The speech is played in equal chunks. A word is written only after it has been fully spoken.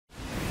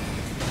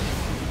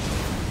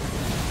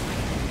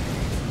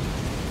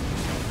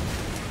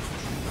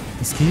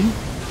skill.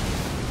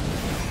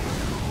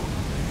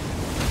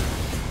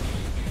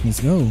 Let's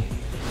go.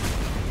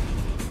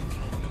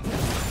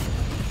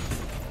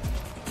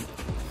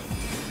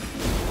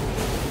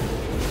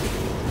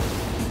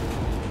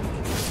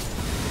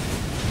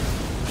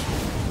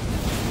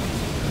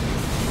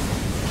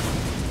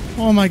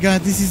 Oh my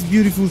god, this is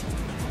beautiful.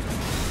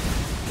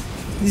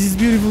 This is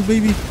beautiful,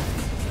 baby.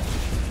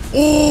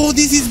 Oh,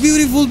 this is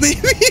beautiful,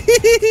 baby.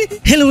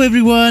 Hello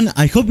everyone,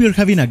 I hope you're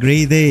having a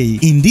great day.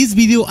 In this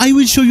video, I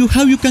will show you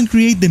how you can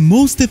create the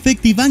most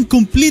effective and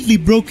completely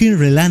broken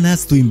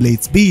RELLANA'S Twin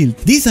Blades build.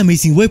 This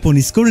amazing weapon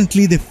is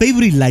currently the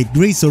favorite light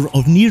grazer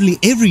of nearly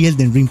every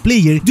Elden Ring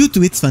player due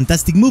to its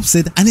fantastic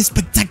moveset and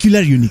spectacular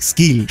unique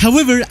skill.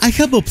 However, I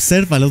have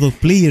observed a lot of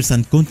players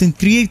and content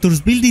creators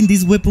building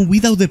this weapon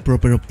without the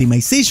proper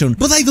optimization,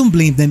 but I don't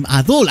blame them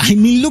at all. I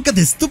mean, look at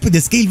the stupid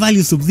scale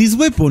values of this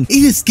weapon.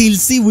 It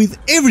scales C with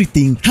everything.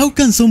 How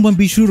can someone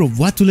be sure of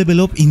what to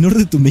level up in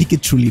order to make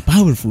it truly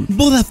powerful?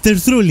 But after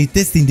thoroughly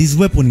testing this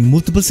weapon in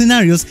multiple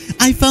scenarios,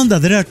 I found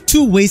that there are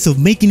two ways of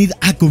making it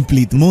a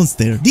complete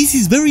monster. This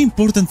is very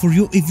important for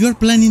you if you are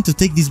planning to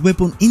take this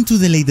weapon into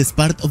the latest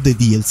part of the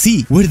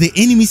DLC, where the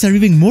enemies are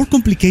even more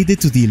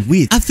complicated to deal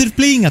with. After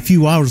playing a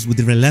few hours with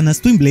the RELLANA'S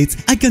Twin Blades,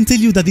 I can tell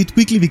you that it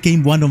quickly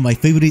became one of my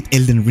favorite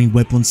Elden Ring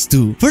weapons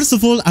too. First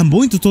of all, I'm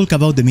going to talk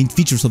about the main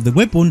features of the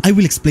weapon, I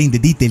will explain the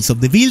details of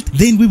the build,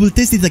 then we will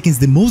test it against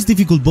the most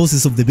difficult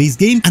bosses of the base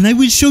game, and I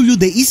will show you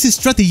the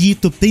easiest strategy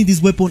to obtain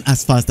this weapon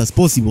as fast as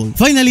possible.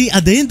 Finally,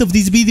 at the end of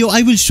this video,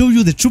 I will show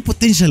you the true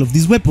potential of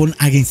this weapon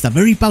against a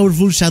very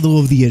powerful Shadow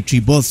of the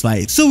Erdtree boss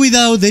fight. So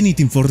without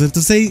anything further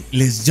to say,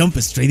 let's jump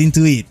straight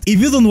into it.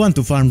 If you don't want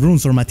to farm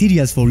runes or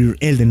materials for your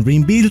Elden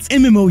Ring builds,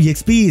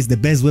 MMOEXP is the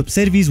best web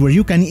service where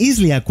you can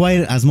easily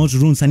acquire as much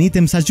runes and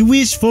items as you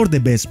wish for the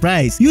best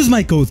price. Use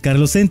my code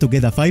CarlosN to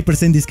get a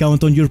 5%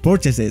 discount on your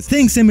purchases.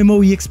 Thanks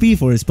MMOEXP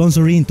for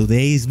sponsoring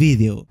today's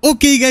video.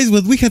 Okay guys,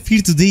 what we have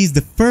here today is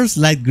the first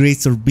light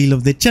grazer build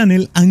of the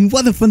channel, and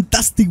what a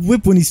fantastic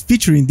weapon is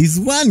featuring this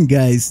one,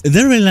 guys.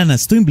 The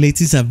RELLANA'S Twin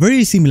Blades is a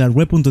very similar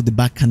weapon to the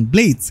backhand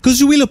blades,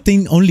 cause you will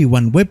obtain only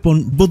one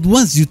weapon, but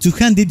once you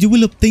two-hand it, you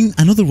will obtain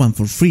another one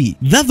for free.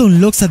 That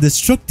unlocks a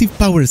destructive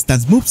power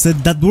stance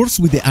moveset that works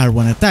with the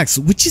R1 attacks,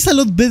 which is a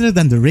lot better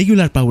than the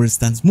regular power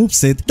stance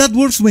moveset that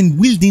works when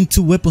wielding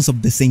two weapons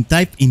of the same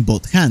type in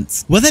both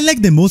hands. What I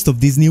like the most of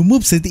this new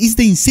moveset is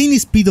the insane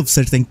speed of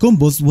certain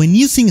combos when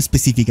using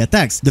specific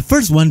attacks. The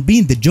first one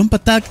being the jump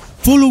attack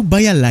followed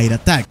by a light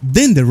attack,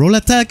 then the roll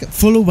attack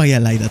followed by a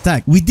light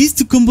attack. With these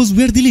two combos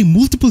we are dealing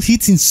multiple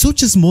hits in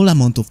such a small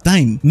amount of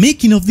time,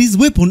 making of this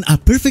weapon a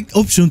perfect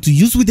option to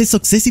use with the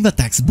successive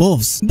attacks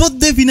buffs. But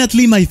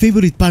definitely my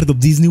favorite part of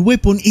this new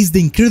weapon is the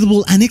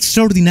incredible and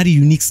extraordinary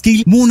unique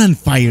skill Moon and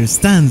Fire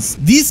Stance.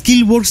 This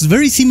skill works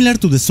very similar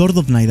to the Sword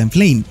of Night and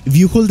Flame. If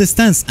you hold the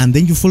stance and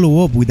then you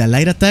follow up with a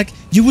light attack,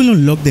 you will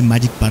unlock the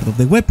magic part of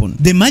the weapon.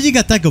 The magic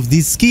attack of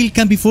this skill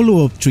can be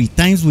followed up 3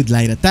 times with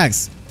light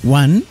attacks.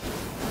 1,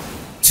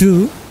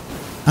 2,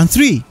 and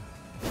 3.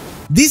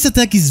 This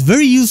attack is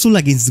very useful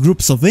against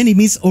groups of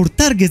enemies or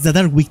targets that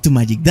are weak to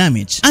magic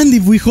damage. And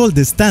if we hold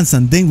the stance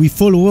and then we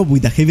follow up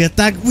with a heavy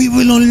attack, we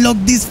will unlock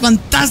this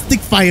fantastic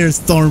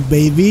Firestorm,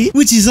 baby,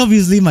 which is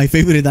obviously my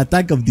favorite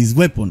attack of this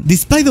weapon.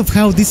 Despite of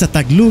how this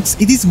attack looks,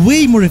 it is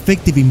way more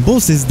effective in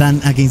bosses than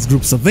against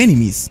groups of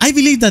enemies. I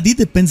believe that it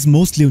depends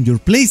mostly on your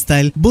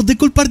playstyle, but the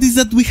cool part is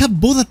that we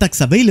have both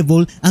attacks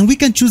available and we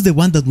can choose the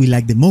one that we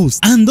like the most.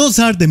 And those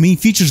are the main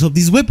features of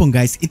this weapon,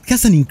 guys. It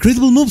has an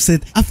incredible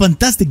moveset, a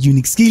fantastic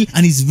unique skill,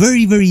 and is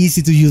very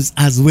easy to use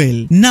as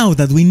well. Now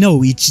that we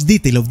know each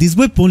detail of this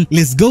weapon,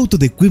 let's go to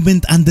the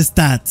equipment and the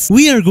stats.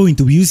 We are going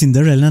to be using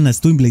the RELLANA'S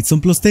Twin Blades on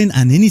 +10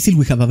 and any skill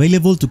we have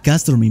available to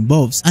cast our main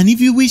buffs, and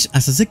if you wish,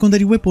 as a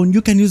secondary weapon,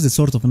 you can use the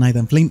Sword of Night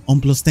and Flame on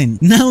 +10.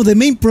 Now the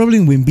main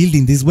problem when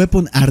building this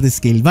weapon are the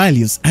scale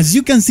values. As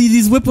you can see,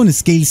 this weapon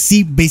scales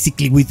C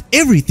basically with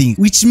everything,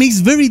 which makes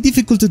very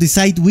difficult to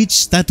decide which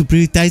stat to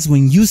prioritize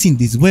when using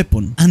this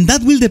weapon, and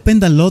that will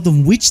depend a lot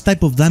on which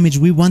type of damage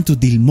we want to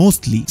deal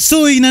mostly.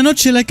 So in a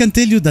nutshell, I can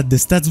tell you that the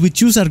stats we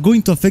choose are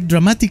going to affect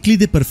dramatically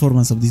the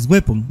performance of this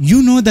weapon.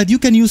 You know that you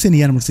can use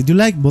any armor set you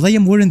like, but I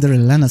am wearing the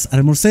RELLANA'S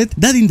armor set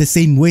that, in the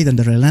same way than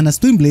the RELLANA'S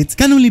Twin Blades,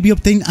 can only be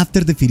obtained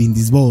after defeating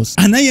this boss.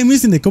 And I am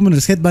using the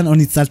Commoner's headband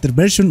on its altered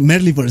version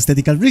merely for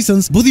aesthetical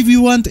reasons, but if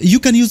you want, you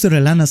can use the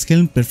RELLANA'S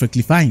helm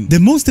perfectly fine. The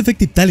most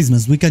effective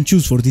talismans we can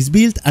choose for this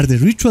build are the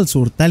Ritual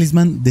Sword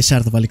Talisman, the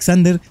Shard of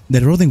Alexander, the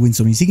Rodden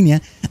Windsor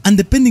Insignia, and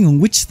depending on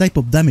which type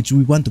of damage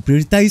we want to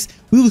prioritize,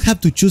 we will have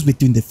to choose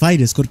between the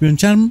Fire Scorpion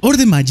Charm or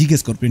the Magic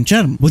Scorpion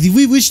Charm. But if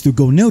we wish to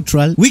go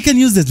neutral, we can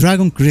use the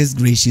Dragon Crest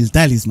Grey Shield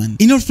Talisman.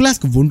 In our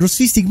Flask of Wondrous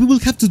Physic, we will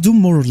have to do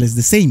more or less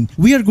the same.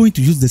 We are going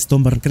to use the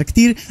Stonebark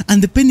Cracktear,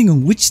 and depending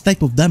on which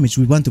type of damage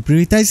we want to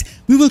prioritize,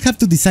 we will have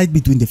to decide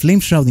between the Flame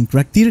Shrouding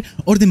Cracktear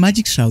or the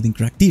Magic Shrouding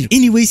Cracktear.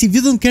 Anyways, if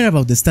you don't care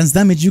about the stance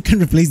damage, you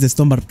can replace the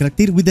Stonebark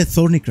Cracktear with the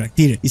Thorny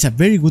Cracktear. It's a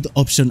very good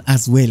option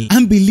as well.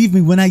 And believe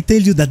me when I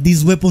tell you that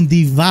this weapon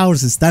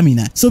devours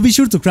stamina, so be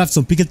sure to craft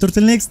some pickled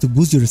turtlenecks to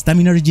boost your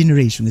stamina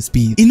regeneration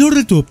speed. In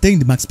order to obtain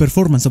the max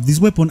performance of this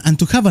weapon and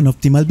to have an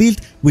optimal build,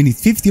 we need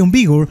 50 on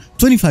vigor,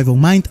 25 on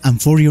mind and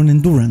 40 on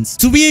endurance.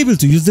 To be able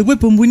to use the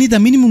weapon, we need a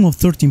minimum of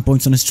 13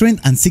 points on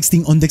strength and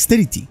 16 on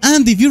dexterity.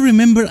 And if you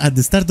remember at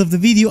the start of the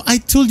video, I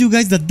told you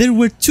guys that there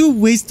were two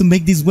ways to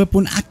make this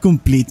weapon a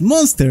complete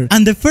monster.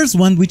 And the first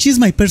one, which is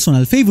my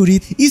personal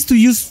favorite, is to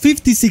use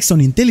 56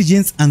 on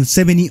intelligence and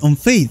 70 on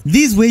faith.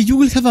 This way you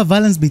will have a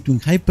balance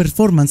between high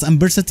performance and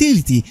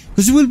versatility,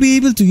 because you will be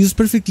able to use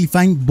perfectly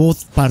fine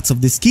both parts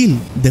of the skill,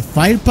 the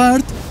fire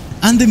part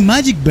and the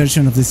magic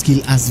version of the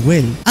skill as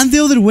well. And the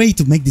other way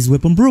to make this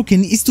weapon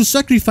broken is to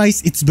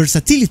sacrifice its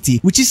versatility,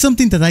 which is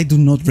something that I do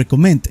not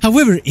recommend.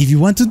 However, if you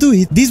want to do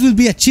it, this will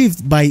be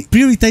achieved by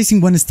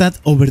prioritizing one stat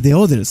over the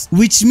others,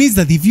 which means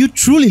that if you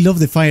truly love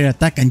the fire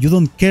attack and you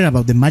don't care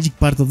about the magic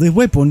part of the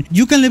weapon,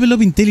 you can level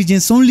up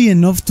intelligence only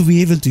enough to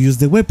be able to use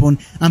the weapon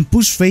and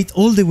push faith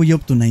all the way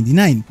up to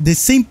 99. The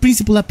same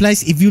principle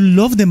applies if you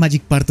love the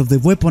magic part of the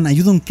weapon and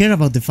you don't care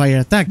about the fire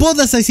attack. But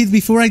as I said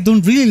before, I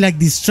don't really like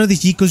this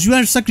strategy because you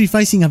are sacrificing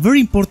a very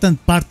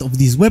important part of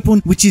this weapon,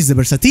 which is the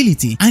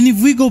versatility. And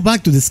if we go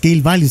back to the scale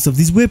values of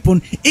this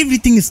weapon,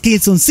 everything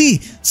scales on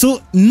C,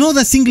 so not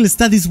a single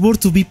stat is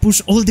worth to be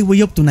pushed all the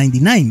way up to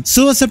 99.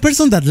 So as a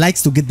person that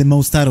likes to get the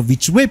most out of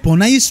each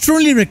weapon, I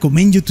strongly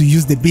recommend you to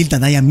use the build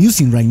that I am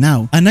using right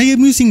now. And I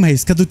am using my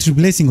Scattered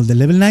Blessing on the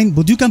level 9,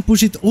 but you can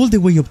push it all the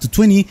way up to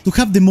 20 to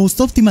have the most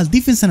optimal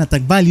defense and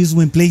attack values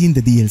when playing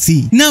the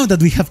DLC. Now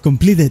that we have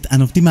completed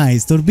and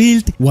optimized our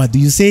build, what do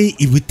you say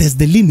if we test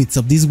the limits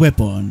of this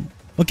weapon?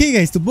 Okay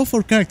guys, to buff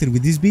our character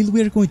with this build,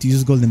 we are going to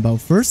use Golden Bow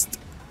first,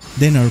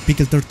 then our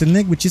Pickled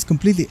Turtleneck, which is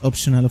completely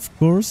optional of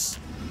course,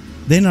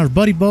 then our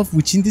body buff,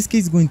 which in this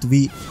case is going to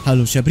be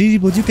Hollow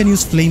Shabriri, but you can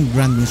use Flame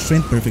Random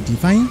Strength perfectly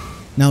fine.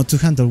 Now to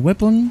hand our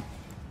weapon,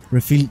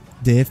 refill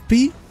the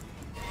FP,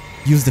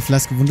 use the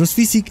Flask of Wondrous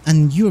Physic,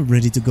 and you're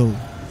ready to go.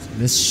 So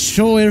let's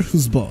show her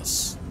who's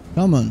boss.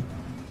 Come on.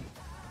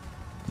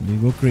 We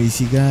go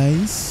crazy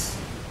guys.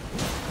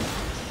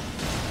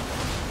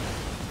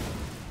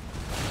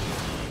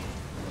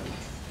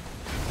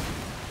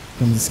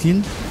 From the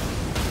skill.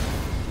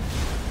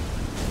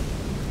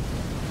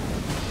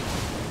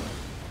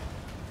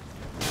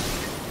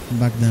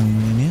 Back down,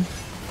 Malenia.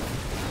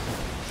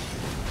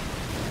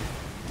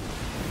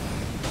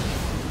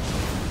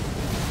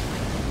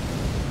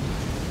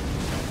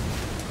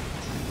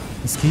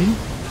 The skill.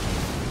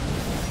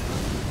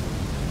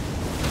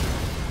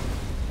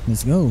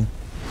 Let's go.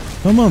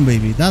 Come on,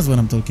 baby. That's what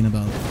I'm talking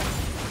about.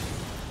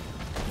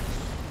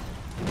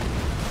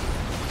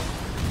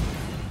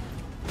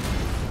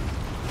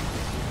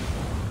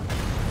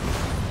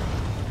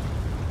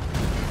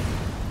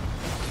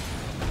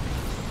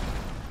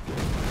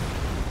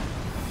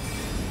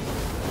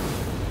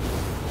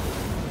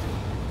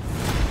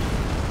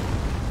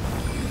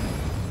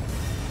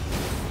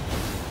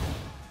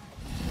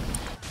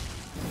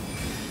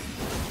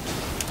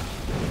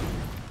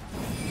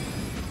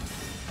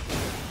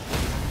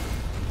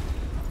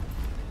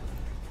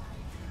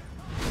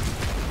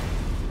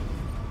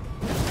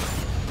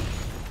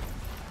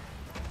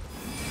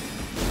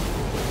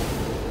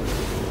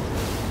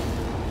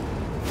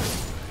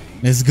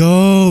 Let's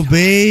go,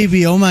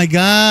 baby. Oh my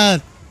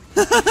god.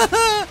 Here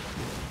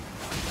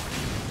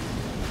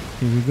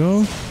we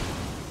go.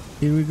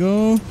 Here we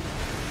go.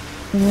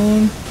 Come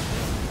on.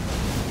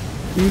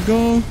 Here we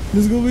go.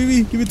 Let's go,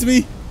 baby. Give it to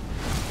me.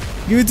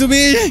 Give it to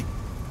me.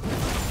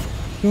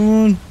 Come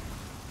on.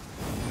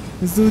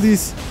 Let's do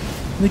this.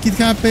 Make it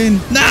happen.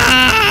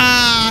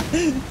 Nah!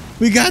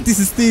 We got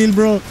this still,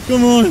 bro.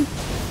 Come on.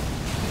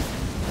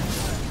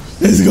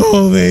 Let's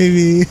go,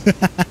 baby.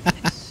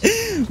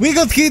 We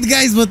got hit,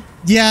 guys, but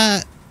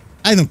yeah,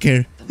 I don't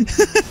care.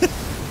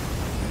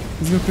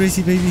 Let's go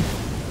crazy, baby.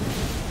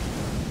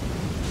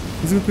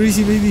 Let's go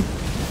crazy, baby.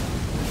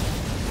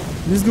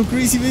 Let's go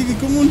crazy, baby.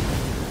 Come on.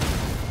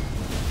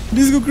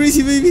 Let's go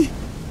crazy, baby.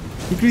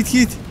 A great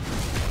hit.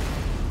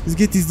 Let's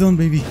get this done,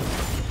 baby.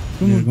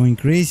 Come on. We're going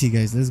crazy,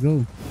 guys. Let's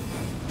go.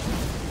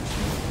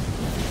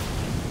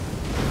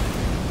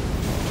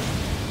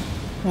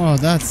 Oh,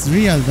 that's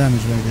real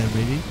damage right there,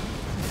 baby.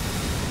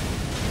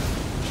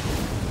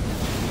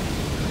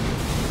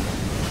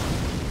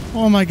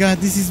 Oh my god,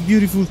 this is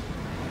beautiful.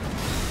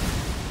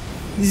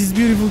 This is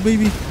beautiful,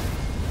 baby.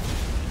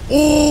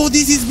 Oh,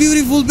 this is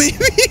beautiful, baby.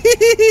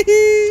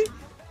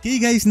 Okay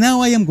guys,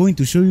 now I am going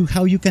to show you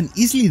how you can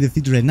easily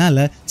defeat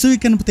Rellana so you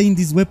can obtain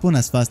this weapon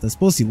as fast as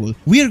possible.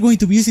 We are going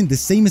to be using the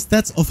same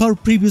stats of our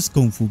previous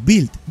Kung Fu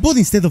build, but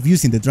instead of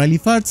using the dry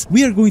leaf arts,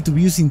 we are going to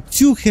be using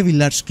 2 heavy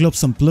large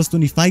clubs on plus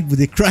 25 with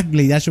the Cracked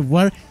Blade Ash of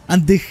War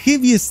and the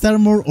heaviest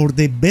armor or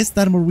the best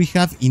armor we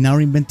have in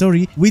our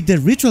inventory with the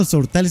Ritual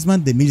Sword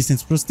Talisman, the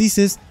Millicent's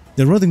Prosthesis,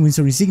 the Rodden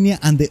Windsor Insignia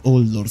and the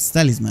Old Lord's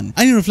Talisman.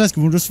 Iron of Flask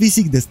of Wondrous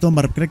Physic, the Stone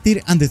Barb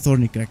Cracktear and the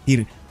Thorny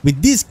Cracktear.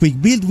 With this quick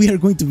build, we are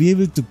going to be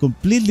able to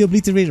completely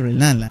obliterate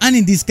Rellana. And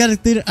in this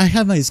character, I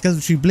have my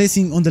Scattered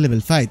Blessing on the level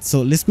 5,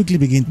 so let's quickly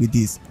begin with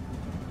this.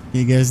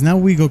 Okay guys, now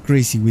we go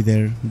crazy with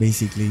her,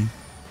 basically.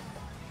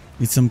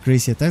 With some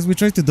crazy attacks. We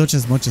try to dodge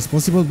as much as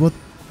possible, but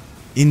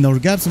in our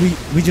gaps,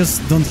 we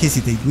just don't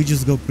hesitate. We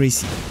just go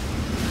crazy.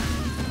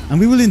 And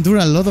we will endure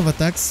a lot of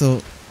attacks,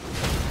 so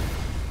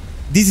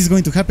this is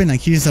going to happen, and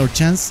here's our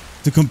chance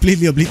to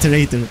completely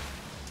obliterate her.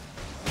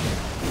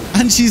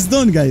 And she's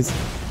done, guys.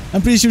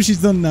 I'm pretty sure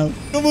she's done now.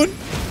 Come on.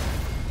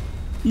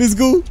 Let's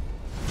go.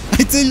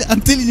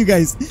 I'm telling you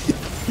guys.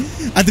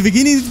 At the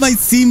beginning it might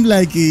seem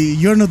like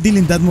you're not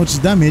dealing that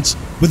much damage,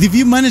 but if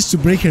you manage to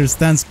break her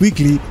stance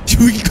quickly, you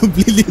will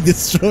completely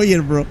destroy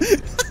her, bro.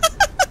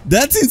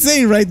 That's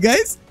insane, right,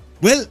 guys?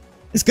 Well,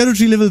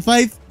 Erdtree level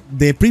 5,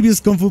 the previous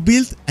Kung Fu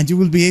build, and you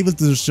will be able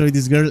to destroy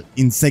this girl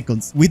in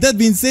seconds. With that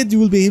being said, you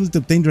will be able to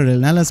obtain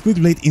RELLANA'S Quick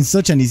Blade in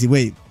such an easy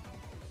way.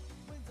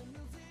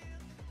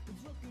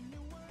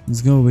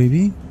 Let's go,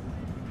 baby.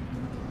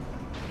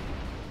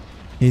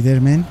 Hey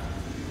there, man.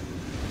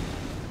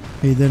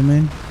 Hey there,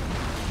 man.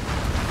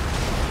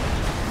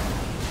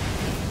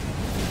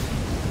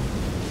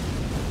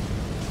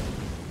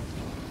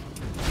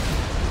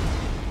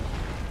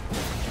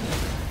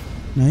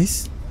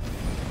 Nice.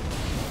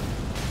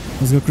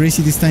 Let's go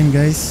crazy this time,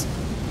 guys.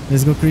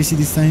 Let's go crazy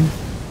this time.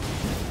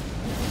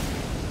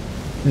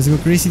 Let's go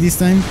crazy this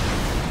time.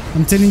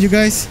 I'm telling you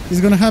guys,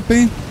 it's gonna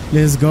happen.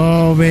 Let's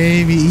go,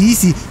 baby.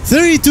 Easy.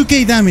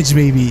 32k damage,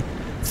 baby.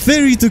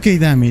 32k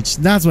damage.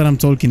 That's what I'm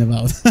talking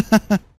about.